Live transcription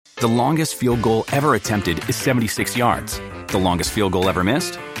The longest field goal ever attempted is 76 yards. The longest field goal ever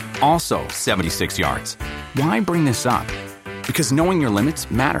missed? Also 76 yards. Why bring this up? Because knowing your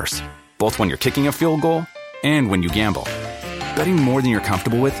limits matters, both when you're kicking a field goal and when you gamble. Betting more than you're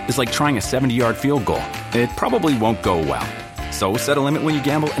comfortable with is like trying a 70-yard field goal. It probably won't go well. So set a limit when you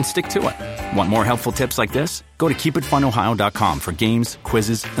gamble and stick to it. Want more helpful tips like this? Go to keepitfunohio.com for games,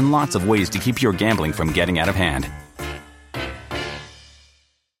 quizzes, and lots of ways to keep your gambling from getting out of hand.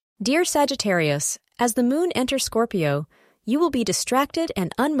 Dear Sagittarius, as the moon enters Scorpio, you will be distracted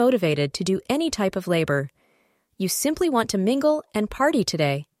and unmotivated to do any type of labor. You simply want to mingle and party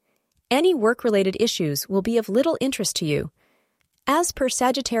today. Any work-related issues will be of little interest to you. As per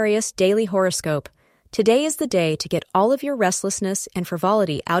Sagittarius Daily Horoscope, today is the day to get all of your restlessness and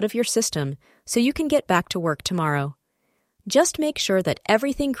frivolity out of your system so you can get back to work tomorrow. Just make sure that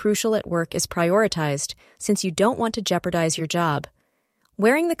everything crucial at work is prioritized since you don't want to jeopardize your job.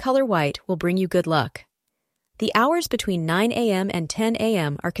 Wearing the color white will bring you good luck. The hours between 9 a.m. and 10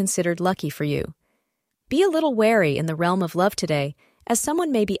 a.m. are considered lucky for you. Be a little wary in the realm of love today, as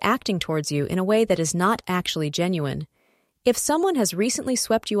someone may be acting towards you in a way that is not actually genuine. If someone has recently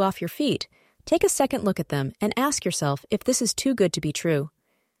swept you off your feet, take a second look at them and ask yourself if this is too good to be true.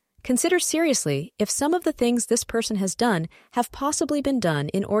 Consider seriously if some of the things this person has done have possibly been done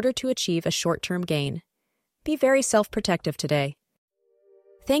in order to achieve a short-term gain. Be very self-protective today.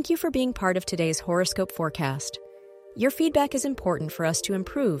 Thank you for being part of today's horoscope forecast. Your feedback is important for us to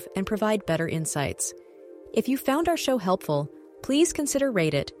improve and provide better insights. If you found our show helpful, please consider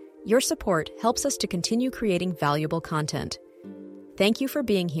rate it. Your support helps us to continue creating valuable content. Thank you for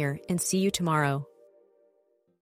being here and see you tomorrow.